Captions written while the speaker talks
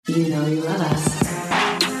You know you love us.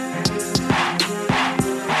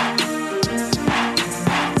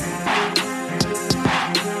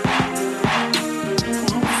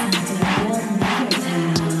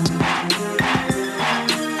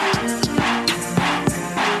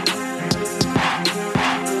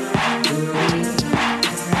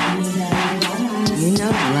 You know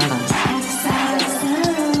you love us.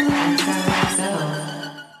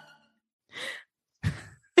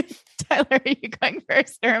 Tyler, are you going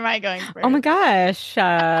first or am I going first? Oh my gosh.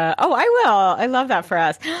 I will. I love that for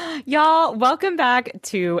us. Y'all, welcome back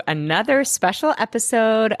to another special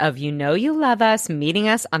episode of You Know You Love Us, meeting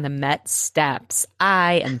us on the Met Steps.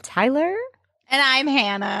 I am Tyler. And I'm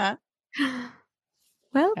Hannah.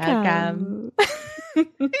 Welcome.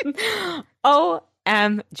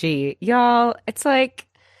 OMG. Y'all, it's like,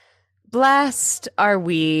 blessed are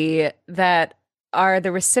we that are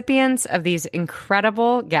the recipients of these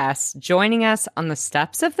incredible guests joining us on the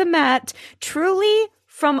steps of the Met, truly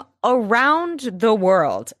from around the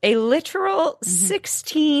world, a literal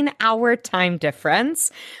 16-hour time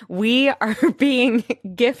difference. We are being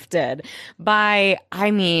gifted by,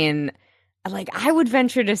 I would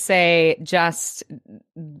venture to say just,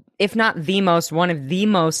 if not the most, one of the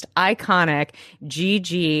most iconic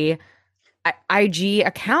IG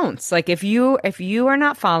accounts. Like if you are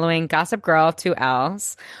not following Gossip Girl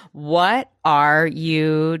 2Ls, what are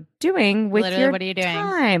you doing with Literally, your what are you doing?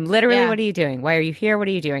 time? Literally, Yeah. what are you doing? Why are you here? What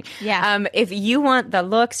are you doing? Yeah. If you want the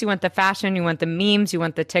looks, you want the fashion, you want the memes, you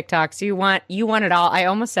want the TikToks, you want it all. I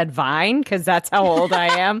almost said Vine because that's how old I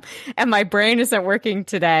am and my brain isn't working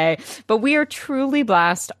today. But we are truly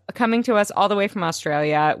blessed coming to us all the way from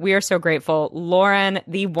Australia. We are so grateful. Lauren,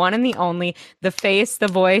 the one and the only, the face, the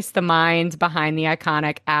voice, the mind behind the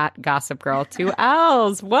iconic at Gossip Girl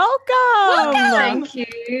 2Ls. Welcome. Thank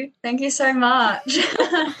you. Thank you so much.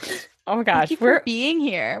 Oh my gosh, Thank you for being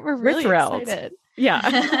here. We're really thrilled. excited. Yeah.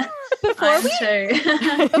 Before we Too.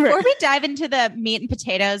 dive into the meat and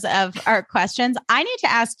potatoes of our questions, I need to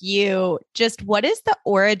ask you just what is the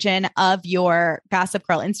origin of your Gossip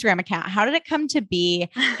Girl Instagram account? How did it come to be?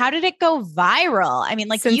 How did it go viral? I mean,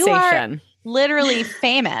 like you are Sensation. literally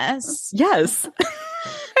famous. Yes.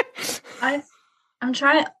 I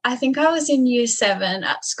think I was in year 7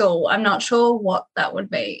 at school. I'm not sure what that would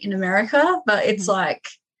be in America, but it's like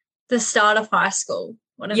the start of high school,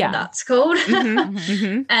 whatever that's called.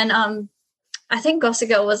 And I think Gossip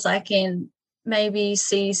Girl was like in maybe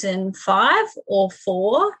season 5 or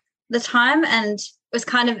 4 the time, and it was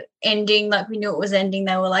kind of ending, like we knew it was ending.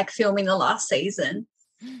 They were like filming the last season.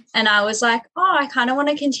 And I was like, oh, I kind of want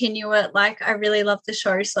to continue it. Like I really love the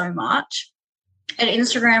show so much. And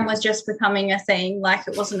Instagram was just becoming a thing, like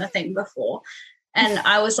it wasn't a thing before. And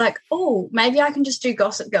I was like, oh, maybe I can just do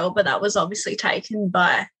Gossip Girl, but that was obviously taken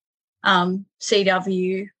by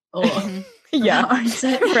CW or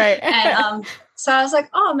Right. And so I was like,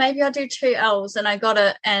 oh, maybe I'll do 2Ls, and I got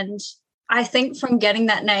it. And I think from getting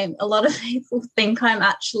that name, a lot of people think I'm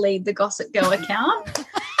actually the Gossip Girl account.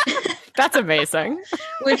 That's amazing.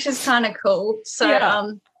 Which is kind of cool. So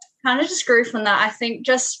kind of just grew from that. I think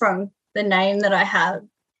just from the name that I have,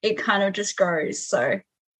 it kind of just grows. So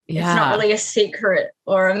it's not really a secret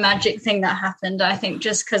or a magic thing that happened. I think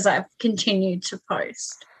just because I've continued to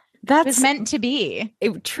post. It was meant to be.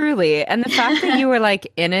 Truly. And the fact that you were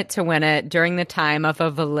like in it to win it during the time of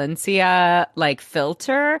a Valencia like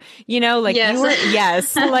filter, you know, like you were,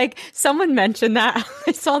 like someone mentioned that.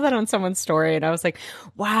 I saw that on someone's story and I was like,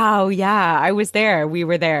 wow, yeah, I was there. We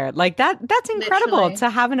were there. Like that's incredible. Literally. To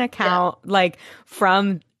have an account like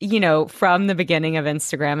from the beginning of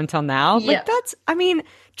Instagram until now. Like that's, I mean,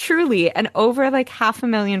 truly, and over like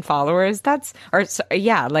 500,000 followers.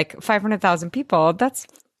 Like 500,000 people. That's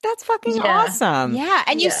fucking awesome. Yeah.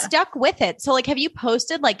 And you stuck with it. So like, have you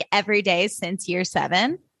posted like every day since year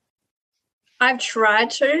 7? I've tried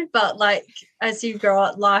to, but like as you grow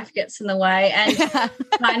up, life gets in the way, and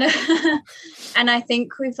kind of, and I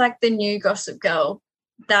think with like the new Gossip Girl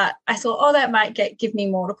that I thought, oh, that might give me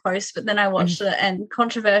more to post, but then I watched it and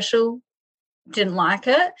controversial, didn't like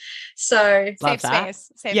it. So safe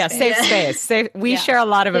space. Safe space. We share a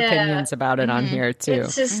lot of opinions about it on here too.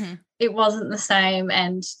 It's just, it wasn't the same,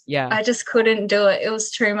 and I just couldn't do it. It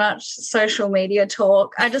was too much social media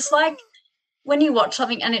talk. I just like when you watch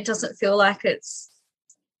something and it doesn't feel like it's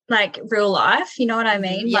like real life, you know what I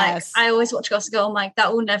mean? Yes. Like I always watch Gossip Girl, I'm like,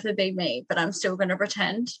 that will never be me, but I'm still going to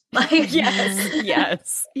pretend. Like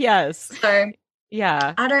yes. So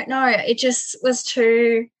I don't know. It just was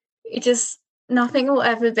nothing will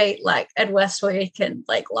ever beat like Ed Westwick and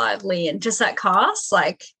like Lively and just that cast.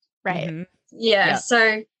 Like right.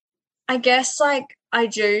 So I guess like I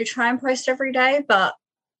do try and post every day, but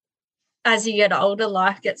as you get older,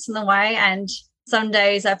 life gets in the way, and some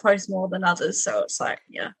days I post more than others. So it's like,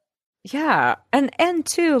 yeah. Yeah. And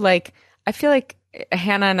too, like, I feel like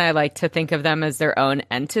Hannah and I like to think of them as their own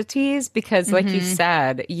entities because, like you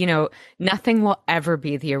said, you know, nothing will ever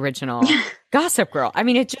be the original Gossip Girl. I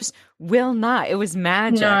mean, it just will not. It was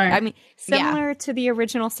magic. No. I mean, similar to the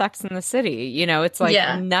original Sex and the City, you know, it's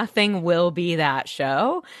like nothing will be that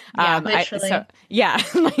show. Literally.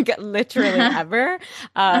 Like literally ever.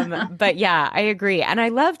 But yeah, I agree. And I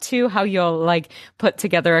love too how you'll like put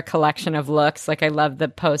together a collection of looks. Like I love the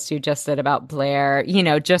post you just did about Blair, you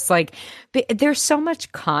know, just like there's so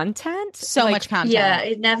much content. So much content. Yeah,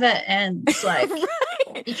 it never ends. Like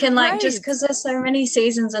you can like just because there's so many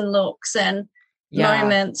seasons and looks and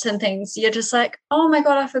moments and things, you're just like, oh my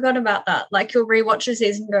God, I forgot about that. Like you'll rewatch a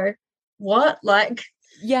season and go, what? Like,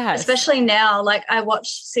 especially now, like I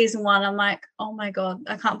watched season 1, I'm like, oh my God,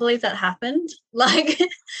 I can't believe that happened. Like,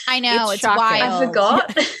 I know, it's wild. I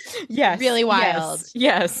forgot. Yes. Really wild.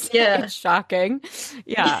 Yes. Yeah. It's shocking.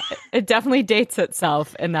 Yeah. It definitely dates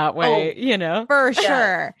itself in that way, you know? For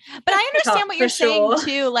sure. But I understand what you're saying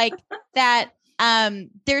too, like that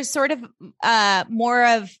there's sort of more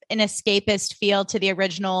of an escapist feel to the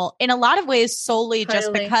original in a lot of ways solely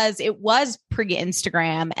just because it was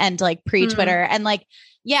pre-Instagram and like pre-Twitter and like,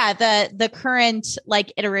 the current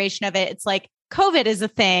like iteration of it, it's like COVID is a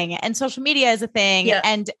thing and social media is a thing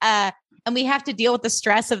and we have to deal with the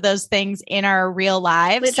stress of those things in our real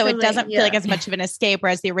lives. Literally, so it doesn't feel like as much of an escape,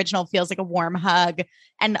 whereas the original feels like a warm hug.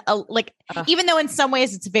 And even though in some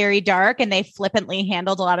ways it's very dark and they flippantly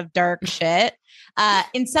handled a lot of dark shit,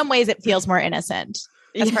 in some ways it feels more innocent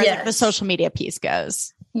as far as like, the social media piece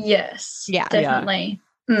goes. Yes. Yeah. Definitely.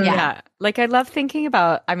 Yeah. Like I love thinking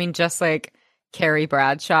about, I mean, just like Carrie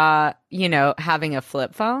Bradshaw, you know, having a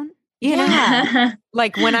flip phone. You know,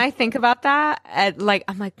 like when I think about that, like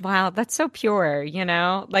I'm like, wow, that's so pure, you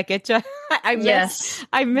know, like it just, I miss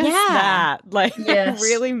that. Like I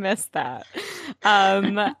really miss that.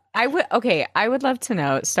 I would love to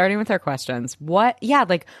know, starting with our questions, what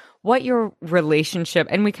your relationship,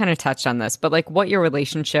 and we kind of touched on this, but like what your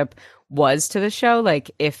relationship was to the show. Like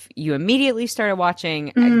if you immediately started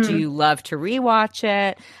watching, do you love to rewatch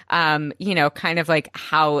it? You know, kind of like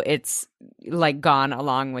how it's like gone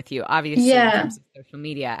along with you. Obviously, in terms of social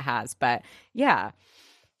media, it has, but yeah.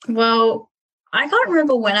 Well, I can't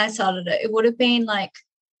remember when I started it. It would have been like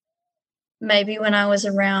maybe when I was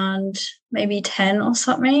around maybe 10 or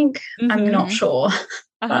something. I'm not sure.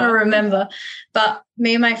 I don't remember. But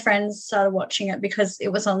me and my friends started watching it because it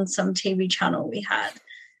was on some TV channel we had.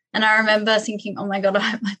 And I remember thinking, oh my God, I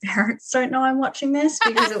hope my parents don't know I'm watching this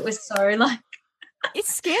because it was so like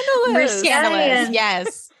it's scandalous. Scandalous.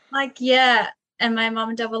 Yes. Like, yeah. And my mom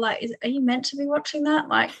and dad were like, are you meant to be watching that?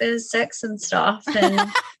 Like there's sex and stuff.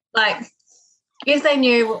 And like if they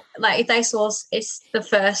knew, like if they saw it's the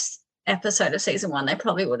first episode of season 1, they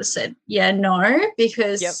probably would have said, no,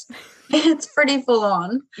 because it's pretty full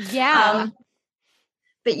on. Yeah.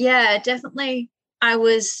 But yeah, definitely I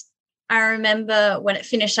remember when it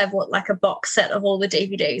finished, I bought like a box set of all the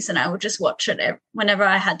DVDs and I would just watch it whenever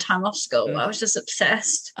I had time off school. I was just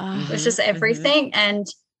obsessed. It was just everything. And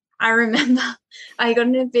I remember I got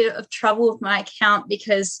in a bit of trouble with my account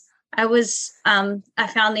because I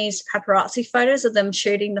found these paparazzi photos of them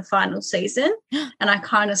shooting the final season and I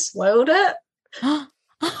kind of spoiled it. On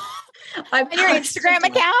your Instagram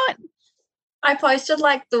account? I posted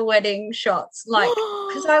like the wedding shots, like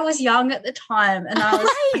because I was young at the time and I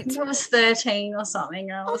was 13 or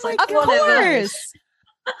something. And I was like, whatever.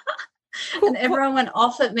 And everyone went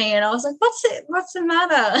off at me and I was like, what's the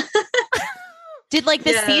matter? Did like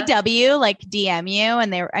the CW like DM you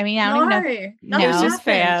and they were, I mean, I don't even know. No, it was just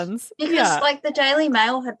fans. Because like the Daily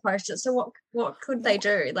Mail had posted. So what could they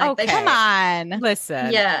do? Like they come on.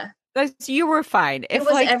 Listen. Yeah. You were fine. It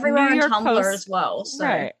was like everywhere on Tumblr as well.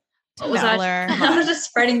 So I was just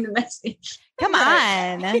spreading the message. Come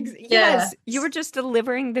on. Yes. You were just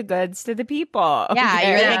delivering the goods to the people.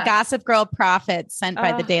 Yeah. You're like a Gossip Girl prophet sent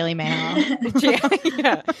by the Daily Mail.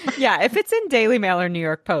 Yeah. If it's in Daily Mail or New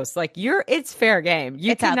York Post, like it's fair game.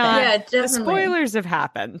 You cannot. Yeah, definitely. The spoilers have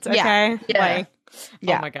happened. Okay. Yeah.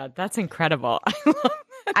 Oh my God. That's incredible. I love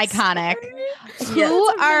that. Iconic.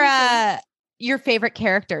 Who are your favorite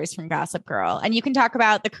characters from Gossip Girl? And you can talk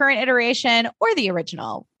about the current iteration or the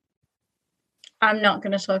original. I'm not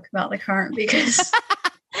going to talk about the current because I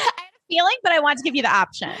had a feeling, but I want to give you the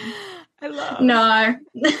option. I love. No.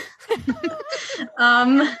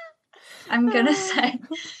 I'm going to say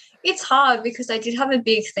it's hard because I did have a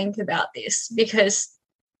big think about this because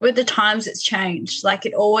with the times it's changed. Like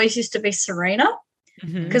it always used to be Serena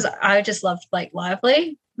because I just loved Blake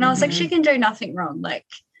Lively. And I was like, she can do nothing wrong. Like,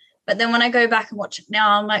 but then when I go back and watch it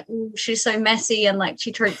now, I'm like, ooh, she's so messy and like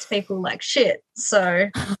she treats people like shit. So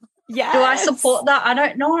do I support that? I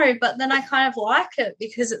don't know. But then I kind of like it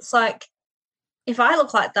because it's like, if I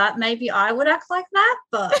look like that, maybe I would act like that.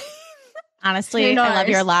 But honestly, I love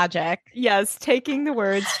your logic. Yes, taking the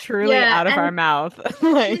words truly out of our mouth.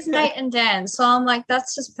 Like, he's Nate and Dan. So I'm like,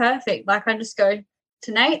 that's just perfect. Like, I just go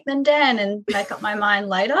to Nate, then Dan, and make up my mind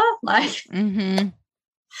later. Like, it's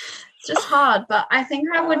just hard. But I think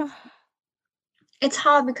I would. It's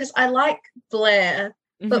hard because I like Blair,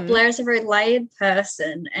 but Blair is a very layered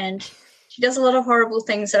person, and she does a lot of horrible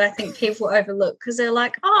things that I think people overlook because they're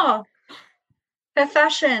like, oh, her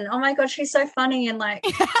fashion. Oh my God, she's so funny and like,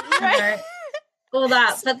 you know, all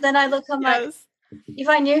that. But then I look, I'm like, if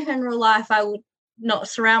I knew her in real life, I would not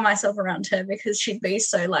surround myself around her because she'd be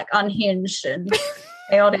so like unhinged and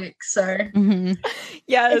chaotic. So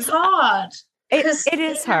it's hard. It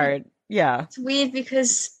is hard. Yeah. It's weird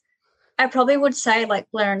because I probably would say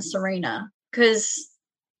like Blair and Serena because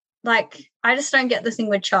like I just don't get the thing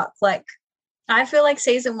with Chuck. Like I feel like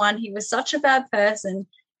season 1, he was such a bad person.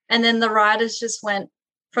 And then the writers just went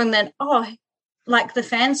from then, oh, like the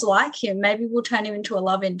fans like him. Maybe we'll turn him into a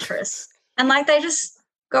love interest. And like they just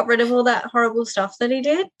got rid of all that horrible stuff that he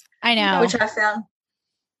did. I know. Which I found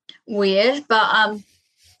weird. But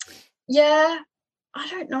yeah, I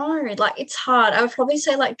don't know. Like it's hard. I would probably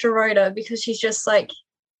say like Dorota because she's just like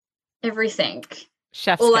everything.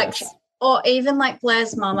 Chef's or like kiss. Or even like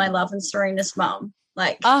Blair's mum, I love, and Serena's mum.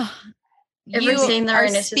 Like every scene they're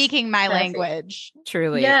in is speaking my language.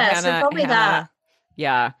 Truly. Yeah, so probably that.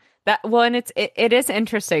 Yeah. And it is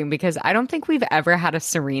interesting because I don't think we've ever had a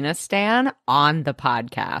Serena stan on the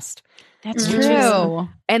podcast. That's true.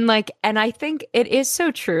 And I think it is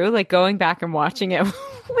so true. Like going back and watching it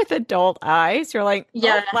with adult eyes, you're like,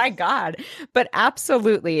 oh my God. But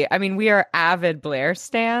absolutely. I mean, we are avid Blair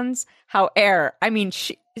stans. However, I mean,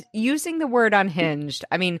 using the word unhinged,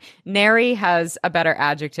 I mean, Neri has a better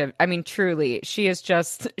adjective. I mean, truly, she is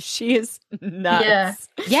nuts.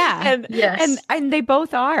 Yeah. And they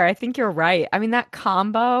both are. I think you're right. I mean, that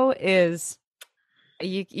combo is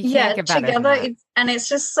you can't get better together. It's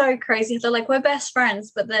just so crazy. They're like, we're best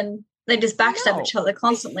friends, but then they just backstab each other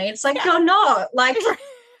constantly. It's like, you're not. Like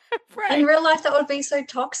in real life, that would be so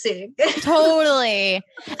toxic. Totally.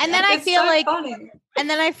 And then I feel like funny. And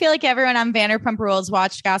then I feel like everyone on Vanderpump Rules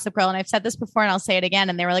watched Gossip Girl, and I've said this before and I'll say it again,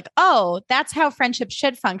 and they were like, oh, that's how friendship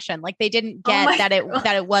should function. Like they didn't get that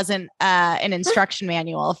it wasn't an instruction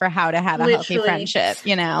manual for how to have a healthy friendship,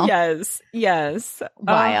 you know? Yes.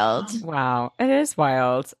 Wild. Wow. It is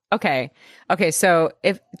wild. Okay. So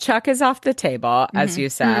if Chuck is off the table, as you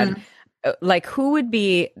said, like who would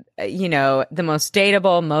be, the most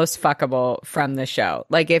dateable, most fuckable from the show?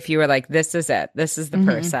 Like if you were like, this is it. This is the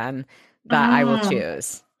person that I will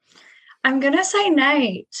choose. I'm going to say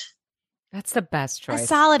Nate. That's the best choice. A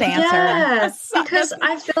solid answer. Yeah, because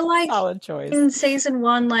I feel like solid choice. In season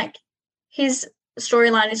 1, like his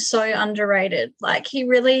storyline is so underrated. Like he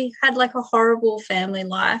really had like a horrible family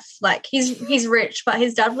life. Like he's rich, but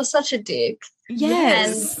his dad was such a dick.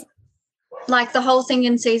 Yes. And like the whole thing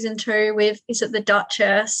in season 2 with, is it the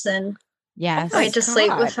Duchess? And I had to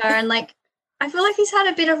sleep with her. And like, I feel like he's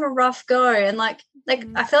had a bit of a rough go. And like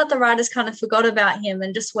I feel like the writers kind of forgot about him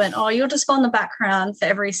and just went, oh, you'll just go in the background for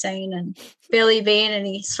every scene and barely be in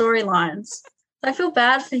any storylines. So I feel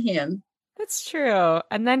bad for him. That's true.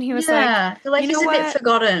 And then he was I feel like he's a bit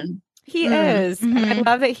forgotten. He is. And I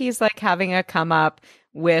love that he's like having a come up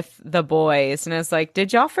with the boys. And it's like,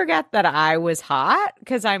 did y'all forget that I was hot?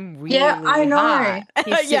 Because I'm really I know. hot.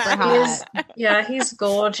 He's super hot. He's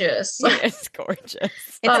gorgeous. He is gorgeous.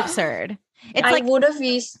 It's absurd. It's I would have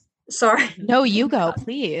used... Sorry. No, you go,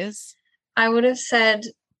 please. I would have said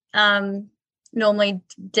normally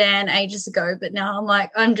Dan ages ago, but now I'm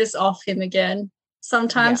like, I'm just off him again.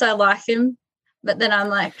 Sometimes I like him, but then I'm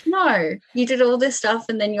like, no, you did all this stuff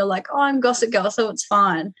and then you're like, oh, I'm Gossip Girl, so it's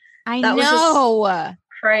fine. I know. Was just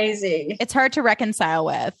crazy. It's hard to reconcile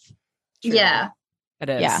with. True. Yeah. It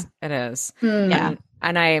is. Yeah. It is. Yeah.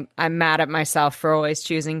 And I'm mad at myself for always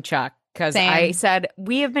choosing Chuck. Because I said,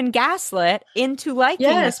 we have been gaslit into liking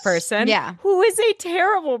this person who is a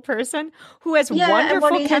terrible person, who has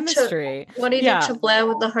wonderful chemistry. What he did to Blair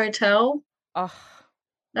with the hotel. Oh,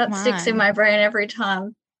 that sticks in my brain every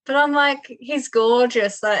time. But I'm like, he's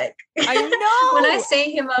gorgeous. Like, I know. When I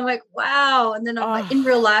see him, I'm like, wow. And then I'm like, in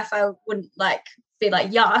real life, I wouldn't like be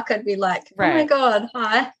like, yuck. I'd be like, oh my God,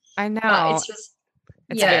 hi. I know. But it's just...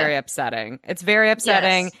 It's very upsetting. It's very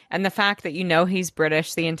upsetting. Yes. And the fact that he's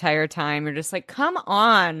British the entire time, you're just like, come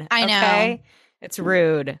on. I know. It's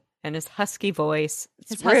rude. and his husky voice.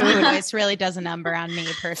 It's His husky rude. voice really does a number on me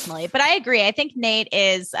personally. But I agree. I think Nate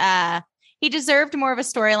is he deserved more of a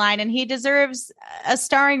storyline, and he deserves a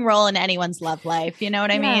starring role in anyone's love life. You know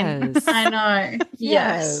what I mean? Yes. I know.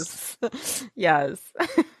 Yes. Yes.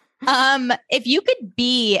 If you could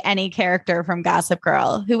be any character from Gossip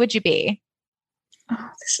Girl, who would you be? Oh,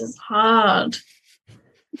 this is hard.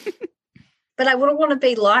 But I wouldn't want to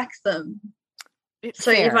be like them.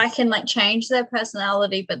 So if I can like change their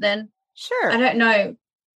personality, but then Sure. I don't know,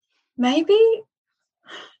 maybe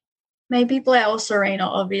Blair or Serena,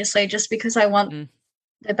 obviously, just because I want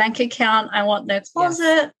their bank account, I want their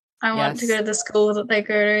closet, I want to go to the school that they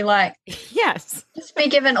go to. Like, yes, just be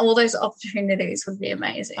given all those opportunities would be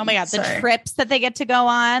amazing. Oh my God, the trips that they get to go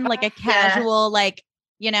on, like a casual, like,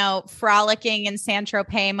 you know, frolicking in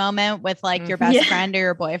Saint-Tropez moment with like your best friend or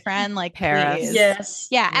your boyfriend, like Paris. please. Yes.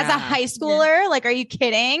 Yeah. As a high schooler, like, are you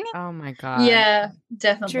kidding? Oh my God. Yeah,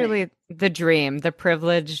 definitely. Truly the dream, the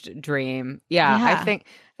privileged dream. Yeah. I think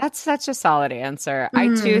that's such a solid answer. I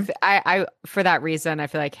too, I for that reason, I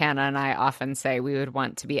feel like Hannah and I often say we would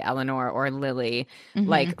want to be Eleanor or Lily,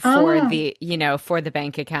 like for the, you know, for the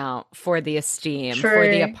bank account, for the esteem, for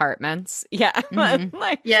the apartments. Yeah.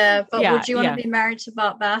 Like, yeah. But would you want to be married to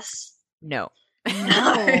Bart Bass? No.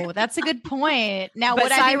 No, that's a good point. Now, But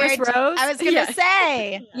would I be Cyrus married Rose? I was going to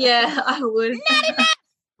say. Yeah, I would.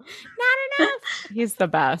 Not enough. He's the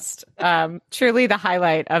best. Truly the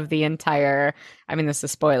highlight of the entire, I mean, this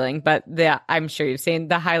is spoiling, but I'm sure you've seen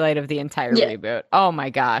the highlight of the entire reboot. Oh my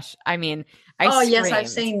gosh. I mean, yes, I've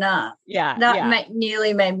seen that. Yeah. That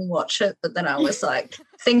nearly made me watch it, but then I was like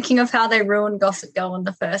thinking of how they ruined Gossip Girl in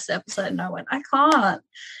the first episode, and I went, I can't.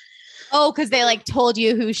 Oh, because they like told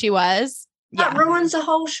you who she was? That ruins the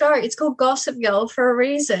whole show. It's called Gossip Girl for a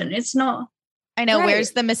reason. It's not. I know. Right.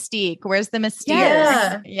 Where's the mystique? Where's the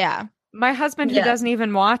mystique? Yeah. My husband, who doesn't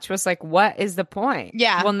even watch, was like, what is the point?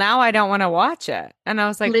 Yeah. Well, now I don't want to watch it. And I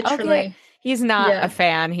was like, literally. Okay. He's not a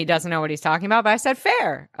fan. He doesn't know what he's talking about. But I said,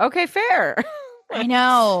 fair. Okay, fair. I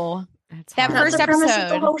know. That first the premise of the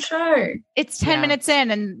episode, whole show. It's 10 minutes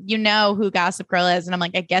in and you know who Gossip Girl is. And I'm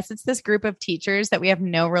like, I guess it's this group of teachers that we have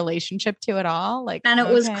no relationship to at all. Like, and it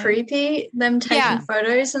was creepy, them taking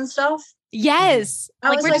photos and stuff. Yes. I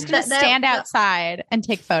Like, was we're like, just going to stand outside and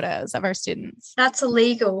take photos of our students. That's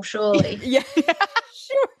illegal, surely. Yeah.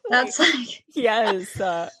 Sure. That's like, yes.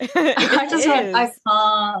 I just went, I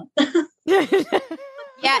can't.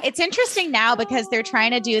 Yeah, it's interesting now because they're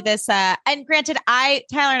trying to do this. And granted, Tyler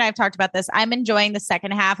and I have talked about this. I'm enjoying the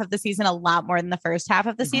second half of the season a lot more than the first half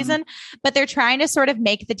of the season, but they're trying to sort of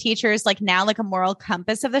make the teachers like now like a moral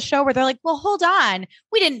compass of the show where they're like, well, hold on.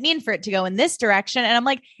 We didn't mean for it to go in this direction. And I'm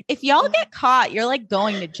like, if y'all get caught, you're like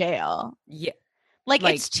going to jail. Yeah. Like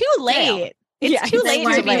it's too late. It's too late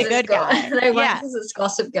to be the good guy. They won't because it's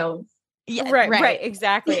Gossip Girl. Yeah, right,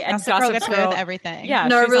 exactly. And Gossip Girl gets with everything. Yeah,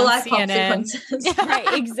 no real life CNN. consequences.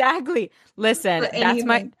 Right, exactly. Listen,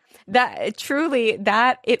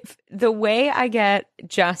 the way I get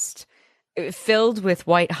just filled with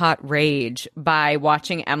white hot rage by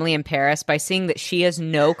watching Emily in Paris, by seeing that she has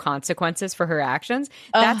no consequences for her actions.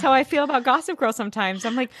 That's how I feel about Gossip Girl sometimes.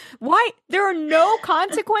 I'm like, why? There are no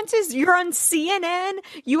consequences? You're on CNN.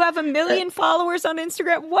 You have 1 million followers on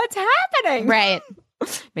Instagram. What's happening? Right.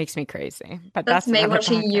 Makes me crazy. But that's me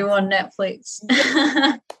watching podcast. You on Netflix.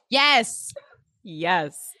 Yes.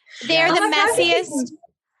 They're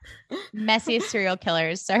the messiest serial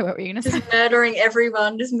killers. Sorry, what were you going to say? Just murdering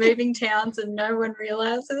everyone, just moving towns and no one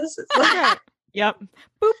realizes. It's like, Yep.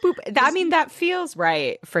 Boop, boop. I mean, that feels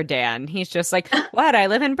right for Dan. He's just like, what? I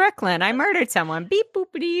live in Brooklyn. I murdered someone. Beep, boop,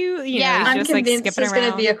 you. You know, he's I'm just convinced like there's skipping going to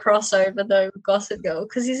around. be a crossover though with Gossip Girl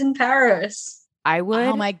because he's in Paris. I would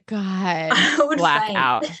Oh my God. I would black faint.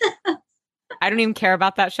 out. I don't even care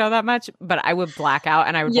about that show that much, but I would black out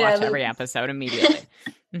and I would watch every episode immediately.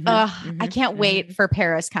 I can't wait for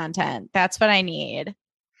Paris content. That's what I need.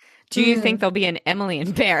 Do you think there'll be an Emily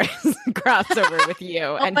in Paris crossover with you?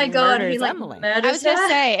 Oh and my he God, murders he like Emily. murders I was going to her?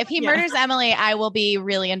 say, if he murders Emily, I will be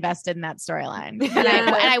really invested in that storyline. And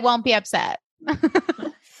I won't be upset.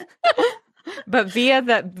 But via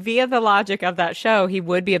the logic of that show, he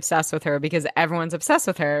would be obsessed with her because everyone's obsessed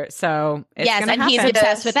with her. So it's yes, gonna and happen. he's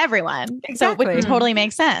obsessed with everyone. Exactly. So it would totally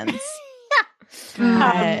make sense.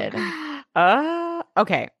 God.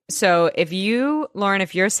 Okay. So if Lauren,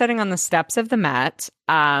 if you're sitting on the steps of the Met,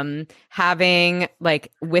 having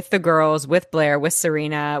like with the girls, with Blair, with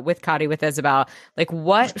Serena, with Cotty, with Isabel, like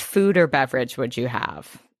what food or beverage would you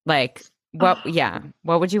have? Like What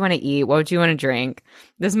would you want to eat? What would you want to drink?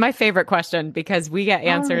 This is my favorite question because we get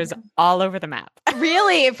answers all over the map.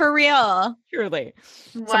 Really? For real? Truly.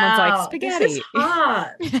 Wow. Someone's like, spaghetti. This is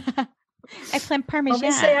hard. Eggplant parmesan.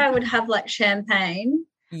 Obviously, I would have like champagne.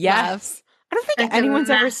 Yes. I don't think Like a anyone's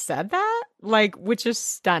ever mass- said that, like, which is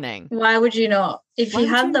stunning. Why would you not? If Why you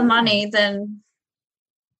would have you the not? money, then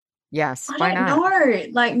Yes. I Why don't not? know.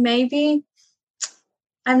 Like maybe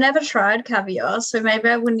I've never tried caviar, so maybe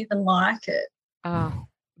I wouldn't even like it. Oh,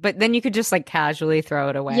 but then you could just like casually throw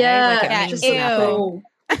it away. Yeah, like, it yeah, means just nothing. cool.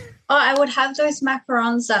 Oh, I would have those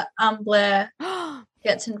macarons that Blair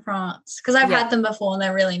gets in France because I've Yeah. had them before and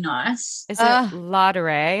they're really nice. Is it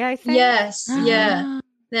Lauderay, I think? Yes, yeah,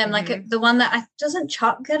 them like Mhm. the one that doesn't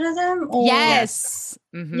Chuck get of them. Or, Yes.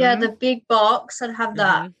 Mhm. yeah, the big box. I'd have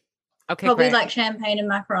that. Mhm. Okay, Probably great. like champagne and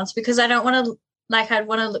macarons because I don't want to like I'd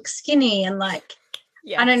want to look skinny and like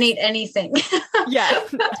I don't need anything. Yeah.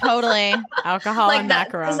 Totally. Alcohol like and that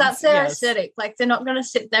macarons. because that's their Yes. aesthetic. Like they're not going to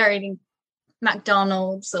sit there eating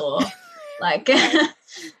McDonald's or like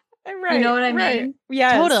Right, you know what I right. mean?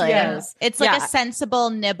 Yes, Totally. yes. It's like Yeah. a sensible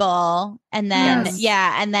nibble. And then,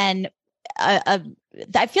 Yes. and then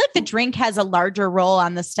I feel like the drink has a larger role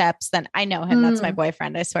on the steps than I know him. That's my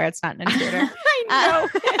boyfriend. I swear it's not an intruder. I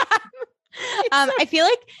know. I feel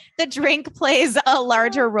like the drink plays a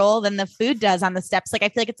larger role than the food does on the steps. Like I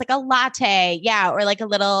feel like it's like a latte, yeah, or like a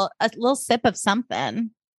little sip of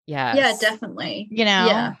something. Yes. Yeah, definitely. You know,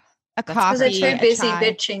 Yeah. a That's coffee. Because they're too a busy chai.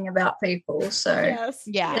 bitching about people, so Yes.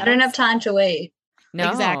 Yeah. they don't have time to eat. No,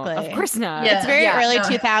 Exactly. Of course not. Yeah. It's very Yeah, early no.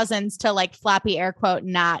 2000s to like floppy air quote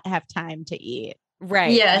not have time to eat.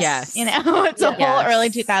 Right. Yes. Yes. You know, it's a Yeah. whole Yes. early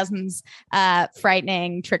 2000s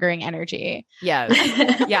frightening, triggering energy. Yes.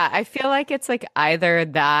 Yeah. I feel like it's like either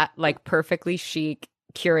that like perfectly chic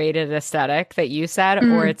curated aesthetic that you said,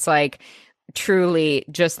 or it's like truly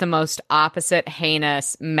just the most opposite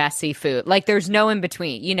heinous, messy food. Like there's no in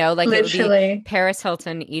between, you know, like it would be Literally. Paris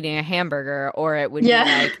Hilton eating a hamburger, or it would Yeah.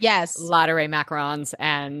 be like Yes. Lauderay macarons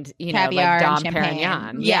and, you know, Caviar like and Dom champagne.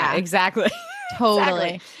 Perignon. Yeah. Yeah, exactly.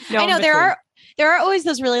 Totally. Exactly. No I know in there between. are always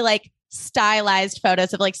those really like stylized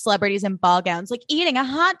photos of like celebrities in ball gowns, like eating a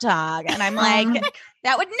hot dog. And I'm like,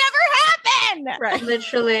 that would never happen. Right.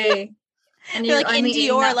 Literally. And They're you're like in only eating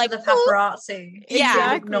Dior, that like, for the paparazzi. Yeah.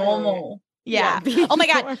 To look normal. Yeah. be Oh my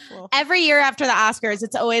God. joyful. Every year after the Oscars,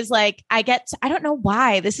 it's always like I don't know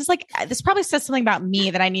why. This probably says something about me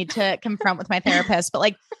that I need to confront with my therapist. But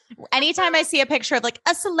like anytime I see a picture of like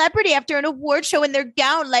a celebrity after an award show in their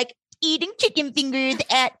gown, like eating chicken fingers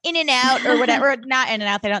at In-N-Out or whatever, not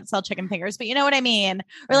In-N-Out, they don't sell chicken fingers, but you know what I mean?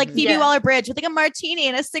 Or like Phoebe Yeah. Waller-Bridge with like a martini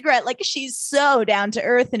and a cigarette, like she's so down to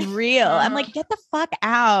earth and real. I'm like, get the fuck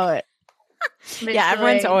out. Yeah,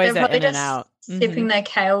 everyone's Literally. always They're at probably In and just Out. Sipping their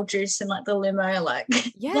kale juice in like the limo, like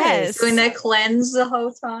Yes. doing their cleanse the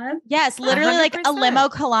whole time. Yes, literally like a 100%. limo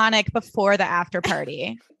colonic before the after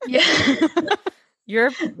party. Yeah. You're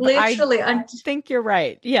Literally. I think you're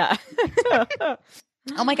right. Yeah.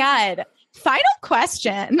 Oh my God. Final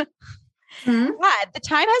question. Hmm? God, the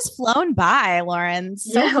time has flown by, Lauren.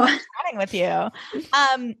 So Yeah. fun chatting with you.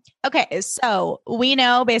 Okay, so we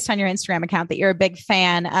know based on your Instagram account that you're a big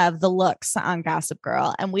fan of the looks on Gossip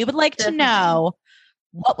Girl, and we would like Definitely. to know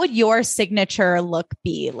what would your signature look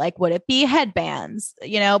be? Like, would it be headbands,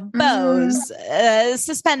 bows,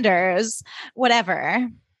 suspenders, whatever?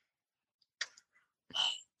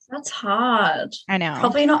 That's hard. I know.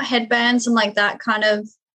 Probably not headbands and like that kind of,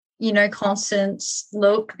 constant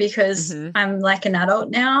look because Mhm. I'm like an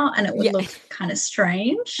adult now and it would Yeah. look kind of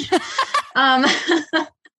strange. I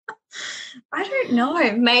don't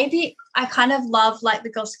know. Maybe I kind of love like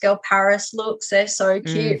the Gossip Girl Paris looks. They're so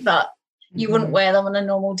cute, but you wouldn't wear them on a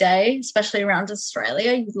normal day, especially around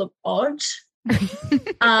Australia. You'd look odd.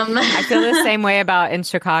 I feel the same way about in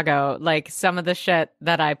Chicago. Like some of the shit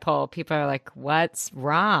that I pull, people are like, "What's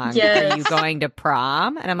wrong? Yes. Are you going to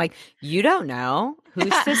prom?" And I'm like, "You don't know.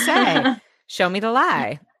 Who's to say? Show me the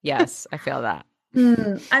lie." Yes, I feel that.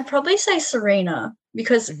 I'd probably say Serena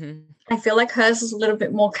because Mhm. I feel like hers is a little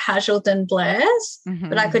bit more casual than Blair's,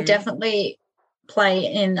 but I could Mhm. definitely play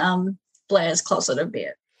in Blair's closet a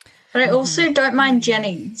bit. But I also don't mind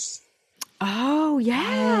Jennings. Oh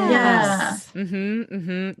yeah, Yeah. Mm-hmm.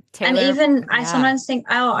 Mm-hmm. And even I yeah. sometimes think,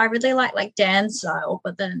 oh, I really like Dan's style,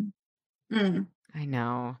 but then I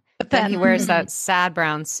know. But Then then he wears that sad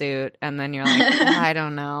brown suit, and then you're like, I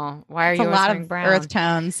don't know. Why are it's you a always lot wearing of brown? earth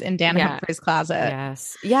tones in Dan Yeah. Humphrey's closet.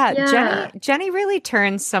 Yes. Yeah. Yeah. Jenny really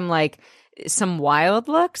turns some wild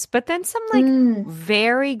looks, but then some like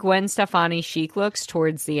very Gwen Stefani chic looks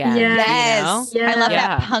towards the end. Yeah. Yes. You know? I love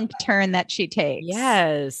Yeah. that punk turn that she takes.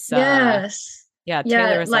 Yes. yes. Yeah,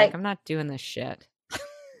 Taylor was like, I'm not doing this shit.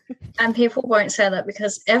 And people won't say that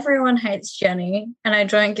because everyone hates Jenny, and I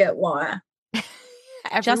don't get why.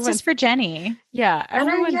 Justice for Jenny. Yeah,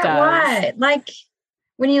 everyone does. Why. Like,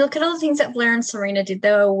 when you look at all the things that Blair and Serena did,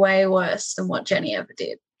 they were way worse than what Jenny ever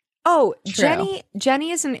did. Oh, true.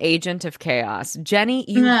 Jenny is an agent of chaos. Jenny,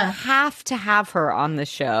 you have to have her on the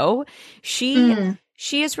show. She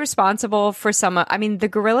is responsible for I mean, the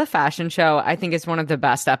Gorilla Fashion Show, I think, is one of the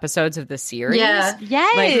best episodes of the series. Yeah.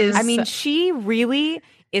 Yes. I mean, she really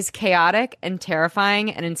is chaotic and terrifying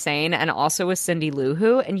and insane, and also with Cindy Lou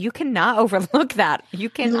Who, and you cannot overlook that. You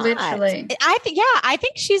cannot. Literally. I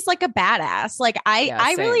think she's like a badass. Like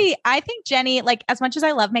I think Jenny, like, as much as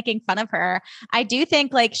I love making fun of her, I do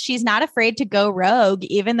think like she's not afraid to go rogue,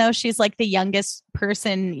 even though she's like the youngest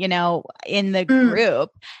person, you know, in the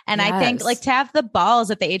group. And I think like to have the balls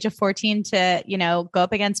at the age of 14 to, you know, go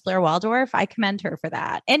up against Blair Waldorf, I commend her for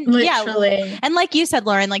that. And literally. And like you said,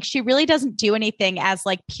 Lauren, like she really doesn't do anything as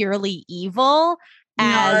like purely evil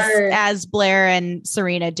as Blair and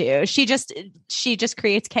Serena do. She just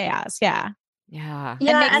creates chaos. Yeah. And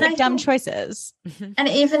makes like dumb choices. And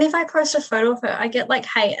even if I post a photo of her, I get like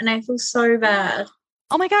hate, and I feel so bad.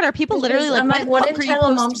 Oh my God, are people literally like, I'm like, what if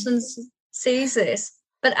Taylor Momsen sees this?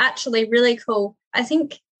 But actually, really cool. I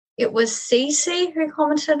think it was Cece who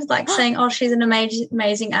commented, like saying, "Oh, she's an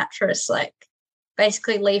amazing actress. Like,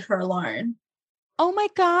 basically, leave her alone." Oh my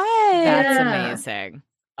God, that's amazing.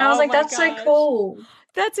 I was like, that's so cool.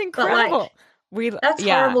 That's incredible. That's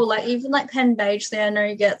horrible. Like, even like Penn Badgley, I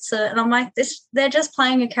know gets it, and I'm like, they're just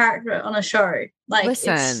playing a character on a show. Like,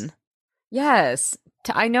 listen, yes.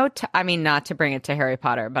 I know, I mean, not to bring it to Harry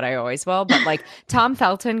Potter, but I always will. But like, Tom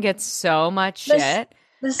Felton gets so much shit.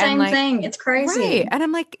 The same thing. It's crazy. Right. And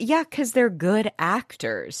I'm like, yeah, because they're good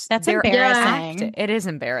actors. That's embarrassing. It is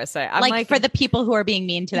embarrassing. I'm like for the people who are being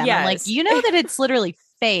mean to them. Yes. I'm like, you know that it's literally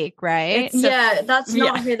fake, right? That's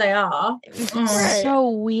not who they are. Right. So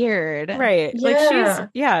weird. Right.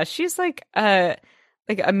 Like she's like a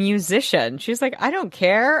musician. She's like, I don't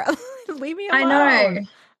care. Leave me alone. I know.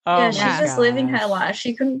 Oh, she's just living her life.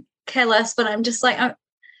 She couldn't care less, but I'm just like,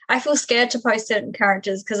 I feel scared to post certain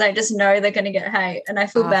characters because I just know they're going to get hate, and I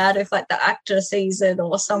feel bad if like the actor sees it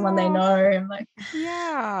or someone they know. I'm like,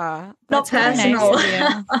 not personal.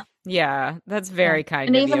 Nice yeah, that's very kind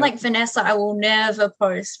of you. And even like Vanessa, I will never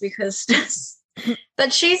post because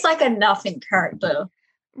but she's like a nothing character.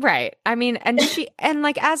 Right. I mean, and she, and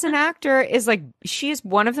like as an actor is like, she is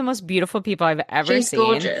one of the most beautiful people I've ever seen. She's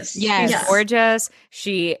gorgeous. Yes. She's gorgeous.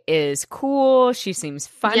 She is cool. She seems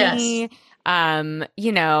funny. Yes.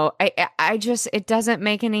 You know, I just, it doesn't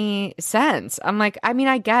make any sense. I'm like, I mean,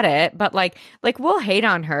 I get it, but like we'll hate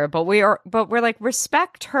on her, but we're like,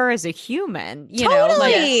 respect her as a human, you know,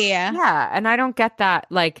 like, yeah. And I don't get that.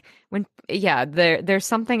 Like when, there's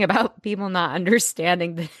something about people not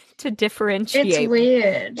understanding to differentiate. It's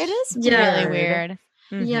weird. It is really weird.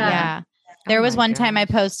 Mm-hmm. Yeah. There was one time I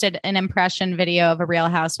posted an impression video of a Real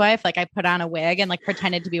Housewife. Like I put on a wig and like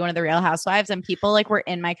pretended to be one of the Real Housewives, and people like were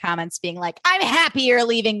in my comments being like, "I'm happy you're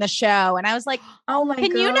leaving the show." And I was like, "Oh my God.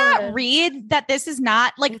 Can you not read that this is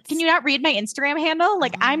not like, can you not read my Instagram handle?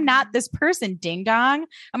 Like I'm not this person, ding dong.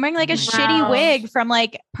 I'm wearing like a shitty wig from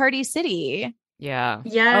like Party City." Yeah.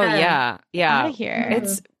 Yeah. Oh yeah. Yeah. Out of here.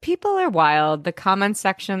 It's people are wild. The comment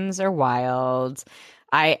sections are wild.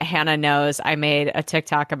 Hannah knows I made a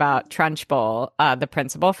TikTok about Trunchbull, the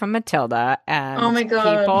principal from Matilda, and oh my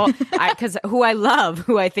God, people, because who I love,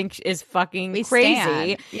 who I think is fucking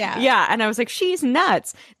crazy, yeah. And I was like, she's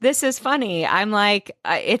nuts. This is funny. I'm like,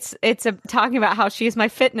 it's talking about how she's my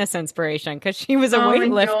fitness inspiration because she was a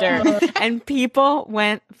weightlifter, and people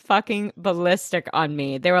went fucking ballistic on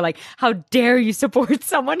me. They were like, "How dare you support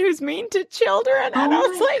someone who's mean to children?" And I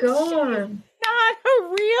was like, God. Not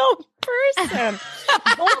a real person.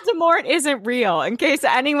 Voldemort isn't real. In case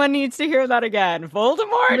anyone needs to hear that again,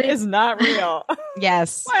 Voldemort is not real.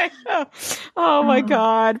 Yes. Oh my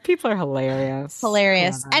God. People are hilarious.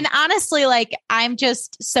 Hilarious. And honestly, like, I'm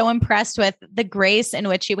just so impressed with the grace in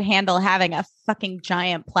which you handle having a fucking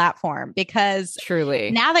giant platform, because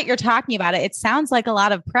truly, now that you're talking about it, it sounds like a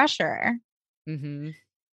lot of pressure. Mm-hmm.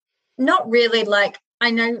 Not really. Like, I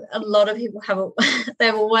know a lot of people they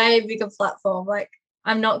have a way bigger platform. Like,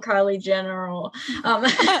 I'm not Kylie Jenner or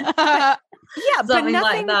yeah, but nothing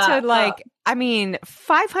like that. To like. I mean,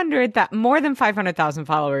 more than 500,000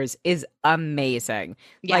 followers is amazing.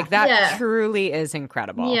 Yeah. Like that truly is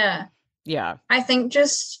incredible. Yeah, yeah. I think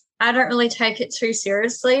I don't really take it too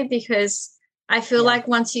seriously because I feel like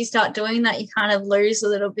once you start doing that, you kind of lose a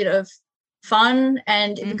little bit of fun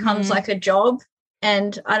and it becomes like a job.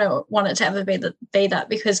 and I don't want it to ever be that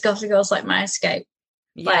because Gossip Girl is like my escape.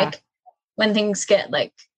 Yeah. Like when things get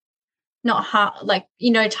like not hard, like,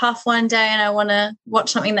 you know, tough one day and I want to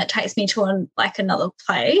watch something that takes me to another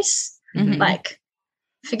place, like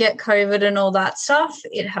forget COVID and all that stuff,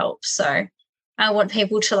 it helps. So I want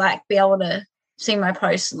people to like be able to see my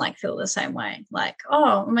posts and like feel the same way. Like,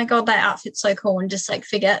 oh my God, that outfit's so cool, and just like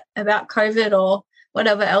forget about COVID or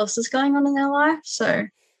whatever else is going on in their life. So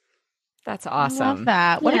that's awesome. I love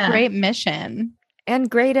that. What a great mission. And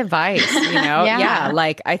great advice, you know? Yeah.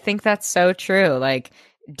 Like, I think that's so true. Like,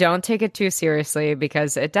 don't take it too seriously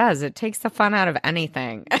because it takes the fun out of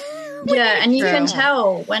anything. Yeah. And you can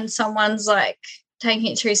tell when someone's like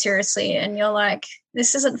taking it too seriously and you're like,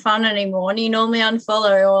 this isn't fun anymore. And you normally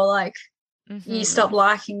unfollow or like you stop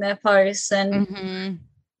liking their posts and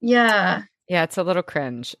yeah. Yeah, it's a little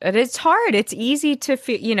cringe. It's hard. It's easy to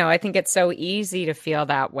feel, you know, I think it's so easy to feel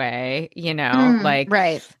that way, you know, like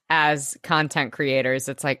as content creators,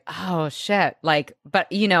 it's like, oh shit. Like,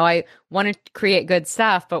 but you know, I want to create good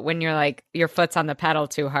stuff, but when you're like, your foot's on the pedal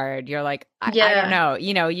too hard, you're like, I don't know,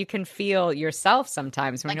 you know, you can feel yourself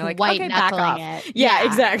sometimes when you're like, white okay, back off. it. Yeah,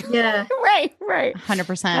 exactly. Yeah. Right.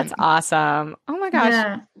 100%. That's awesome. Oh my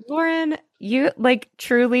gosh. Lauren, you like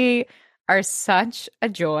truly are such a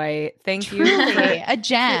joy. Thank you for a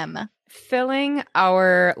gem. Filling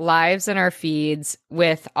our lives and our feeds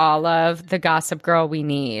with all of the Gossip Girl we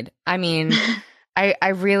need. I mean, I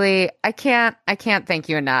can't thank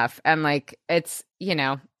you enough. And like, it's, you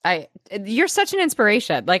know, you're such an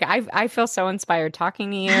inspiration. Like I feel so inspired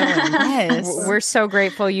talking to you. And we're so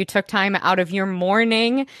grateful you took time out of your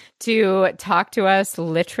morning to talk to us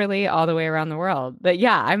literally all the way around the world. But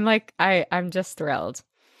yeah, I'm just thrilled.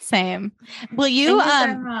 Same. Will you, Thank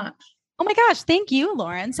you so much. Oh my gosh, thank you,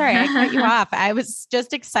 Lauren. Sorry, I cut you off. I was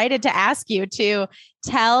just excited to ask you to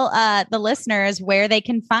tell the listeners where they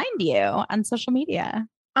can find you on social media.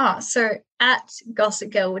 Oh, so at Gossip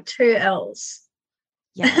Girl with 2 L's.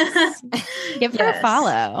 Yes. Give her a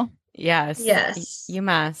follow. Yes. You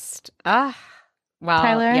must. Wow.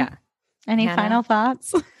 Tyler, yeah. Any final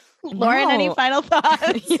thoughts? Lauren, any final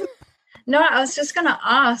thoughts? No, I was just going to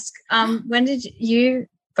ask, when did you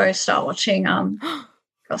both start watching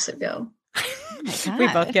Gossip Girl? Oh we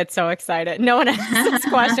both get so excited. No one asks us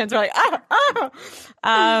questions. We're like,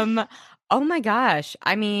 oh my gosh.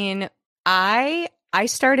 I mean, I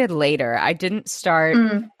started later. I didn't start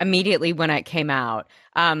immediately when it came out.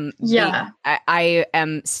 I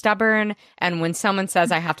am stubborn, and when someone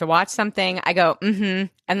says I have to watch something, I go, and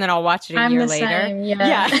then I'll watch it a year later. Same,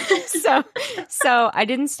 yeah. So I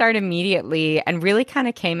didn't start immediately, and really kind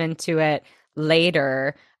of came into it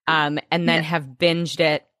later, and then have binged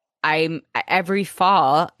it every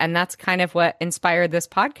fall, and that's kind of what inspired this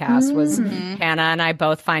podcast was Hannah and I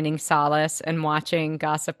both finding solace and watching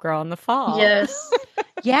Gossip Girl in the fall. Yes.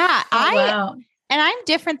 Yeah. Wow. And I'm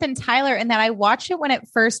different than Tyler in that I watched it when it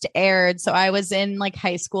first aired. So I was in like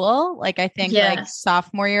high school, like I think like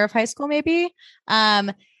sophomore year of high school, maybe.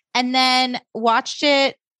 And then watched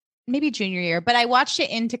it maybe junior year, but I watched it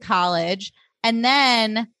into college. And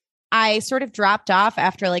then I sort of dropped off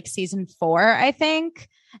after like season 4, I think.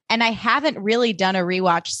 And I haven't really done a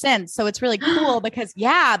rewatch since. So it's really cool because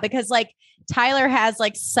like Tyler has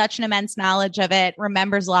like such an immense knowledge of it,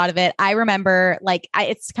 remembers a lot of it. I remember like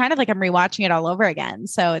it's kind of like I'm rewatching it all over again.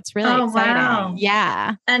 So it's really exciting. Wow.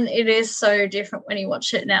 Yeah. And it is so different when you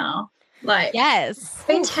watch it now. Like, it's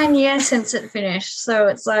been 10 years since it finished. So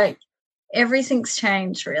it's like everything's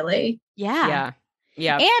changed, really. Yeah.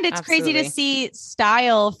 Yeah. And it's crazy to see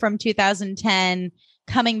style from 2010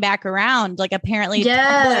 coming back around, like apparently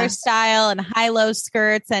Tumblr style and high-low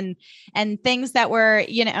skirts and things that were,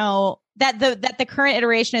 you know, that the current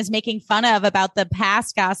iteration is making fun of about the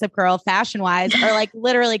past Gossip Girl fashion-wise are like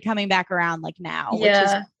literally coming back around like now, which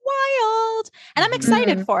is wild. And I'm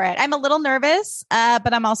excited for it. I'm a little nervous,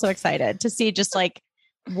 but I'm also excited to see just like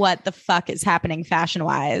what the fuck is happening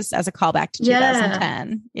fashion-wise as a callback to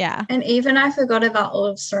 2010. Yeah. And even I forgot about all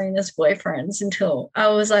of Serena's boyfriends until I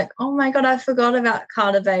was like, oh my God, I forgot about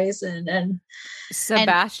Carter Bazin and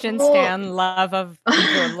Sebastian Stan, love of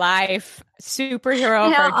your life,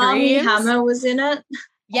 superhero of our dreams. Armie Hammer was in it.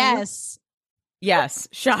 Yes. Yes.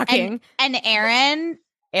 Shocking. And Aaron,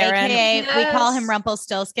 aka we call him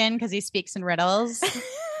Rumpelstiltskin because he speaks in riddles.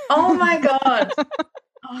 Oh my God.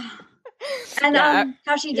 And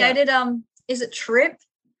how she dated is it Trip?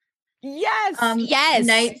 Yes. Yes.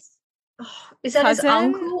 Nate's is that cousin? His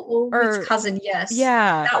uncle or his cousin? Yes.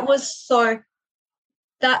 Yeah. That was so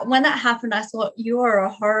that when that happened, I thought you are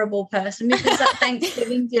a horrible person because at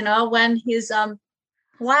Thanksgiving dinner when his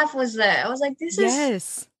wife was there, I was like, this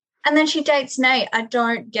is And then she dates Nate. I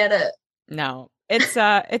don't get it. No. It's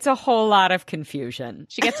a whole lot of confusion.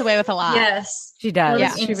 She gets away with a lot. Yes. She does.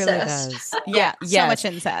 Yeah. She really does. Yeah. Yes. So much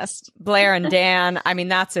incest. Blair and Dan. I mean,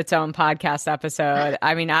 that's its own podcast episode.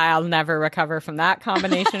 I mean, I'll never recover from that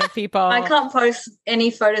combination of people. I can't post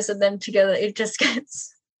any photos of them together. It just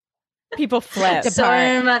gets people flip.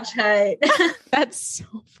 so much hate. That's so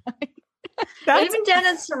funny. Even Dan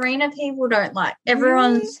and Serena people don't like.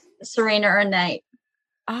 Everyone's Serena or Nate.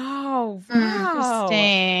 Oh, wow.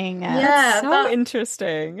 Interesting. Yeah. So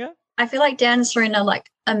interesting. I feel like Dan and Serena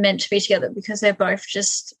are meant to be together because they're both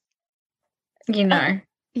just, Yeah.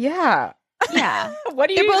 Yeah. What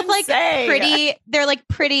do you They're both say? pretty. They're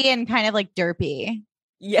pretty and kind of derpy.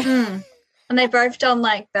 Yeah. And they've both done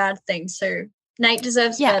bad things. So Nate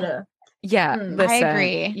deserves better. Yeah. Listen, I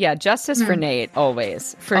agree. Yeah. Justice for Nate.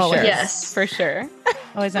 Always. For Always. sure. Yes. For sure.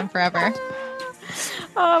 Always and forever.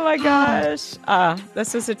 Oh my gosh.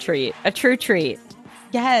 This was a treat. A true treat.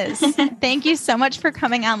 Yes. Thank you so much for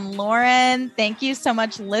coming on, Lauren. Thank you so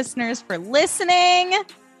much, listeners, for listening.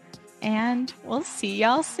 And we'll see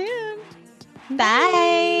y'all soon.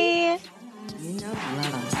 Bye. You know you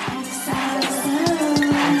love us.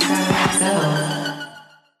 XOXO.